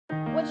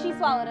What she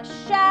swallowed? A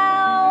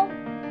shell.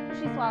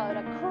 She swallowed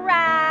a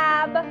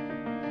crab.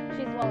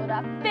 She swallowed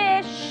a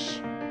fish.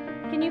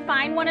 Can you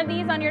find one of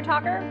these on your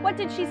talker? What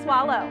did she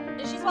swallow?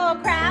 Did she swallow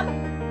a crab?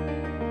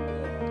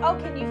 Oh,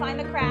 can you find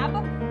the crab?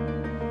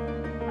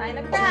 Find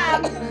the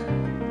crab.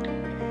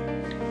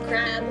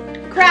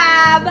 Crab.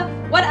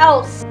 Crab. What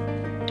else?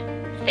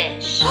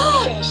 Fish.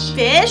 Fish.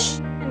 Fish.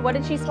 And what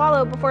did she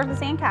swallow before the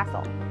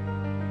sandcastle?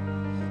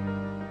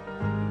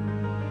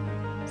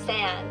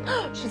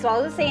 Sand. She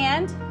swallowed the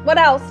sand. What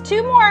else?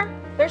 Two more.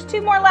 There's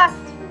two more left.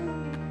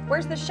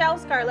 Where's the shell,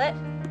 Scarlett?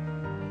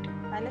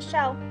 Find the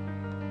shell.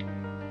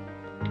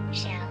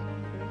 Shell.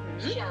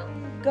 Shell.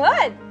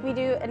 Good. We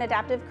do an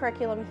adaptive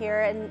curriculum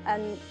here,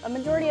 and a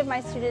majority of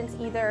my students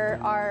either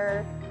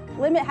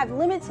have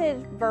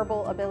limited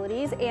verbal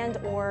abilities and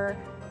or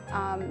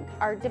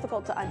are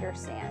difficult to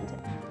understand.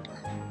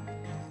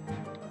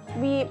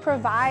 We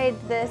provide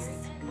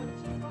this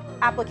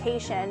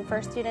application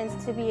for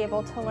students to be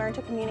able to learn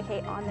to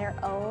communicate on their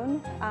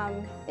own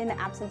in the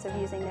absence of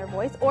using their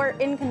voice or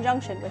in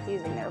conjunction with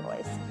using their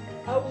voice.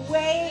 A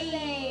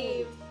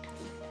wave.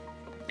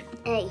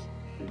 A.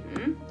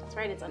 That's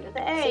right, it's under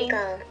the A.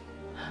 Seagull.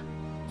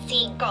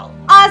 Seagull.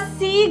 A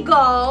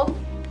seagull.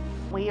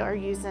 We are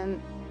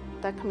using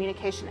the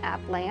communication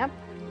app LAMP,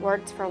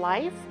 Words for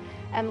Life,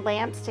 and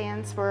LAMP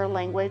stands for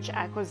Language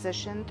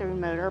Acquisition Through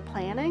Motor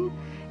Planning.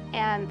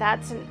 And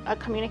that's a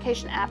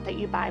communication app that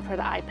you buy for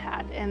the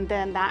iPad. And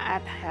then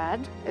that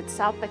iPad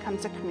itself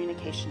becomes a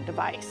communication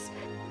device.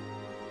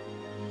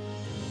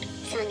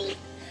 Sunny.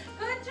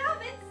 Good job,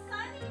 it's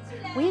sunny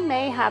today. We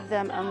may have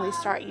them only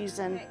start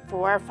using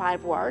 4 or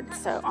 5 words.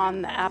 So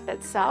on the app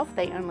itself,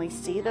 they only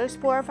see those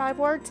 4 or 5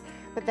 words.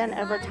 But then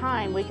over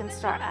time, we can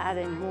start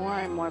adding more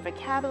and more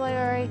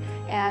vocabulary,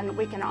 and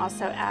we can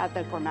also add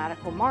the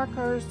grammatical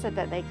markers so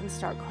that they can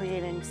start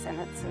creating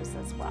sentences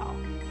as well.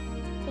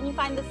 Can you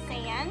find the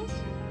sand?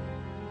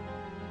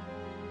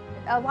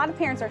 A lot of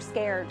parents are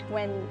scared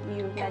when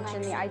you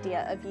mention the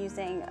idea of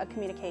using a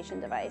communication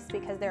device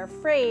because they're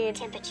afraid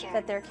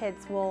that their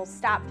kids will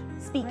stop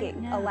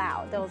speaking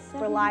aloud. They'll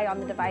rely on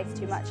the device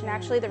too much. And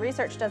actually the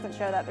research doesn't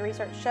show that. The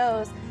research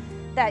shows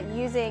that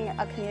using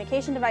a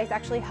communication device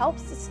actually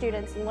helps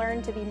students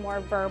learn to be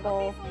more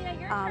verbal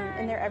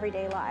in their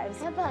everyday lives.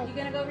 You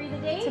gonna go read the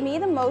date? To me,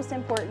 the most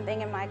important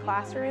thing in my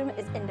classroom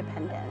is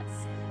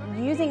independence.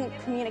 Using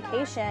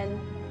communication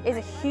is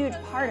a huge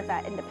part of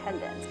that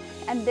independence.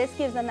 And this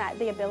gives them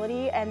the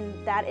ability and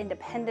that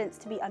independence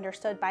to be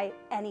understood by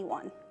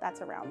anyone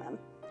that's around them.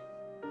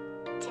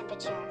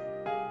 Temperature.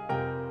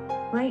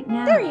 Right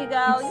now, There you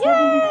go. it's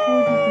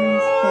 74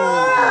 degrees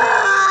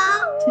Fahrenheit.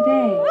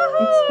 Today,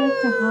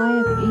 expect a high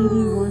of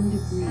 81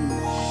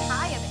 degrees.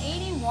 High of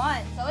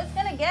 81, so it's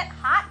gonna get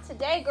hot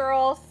today,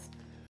 girls.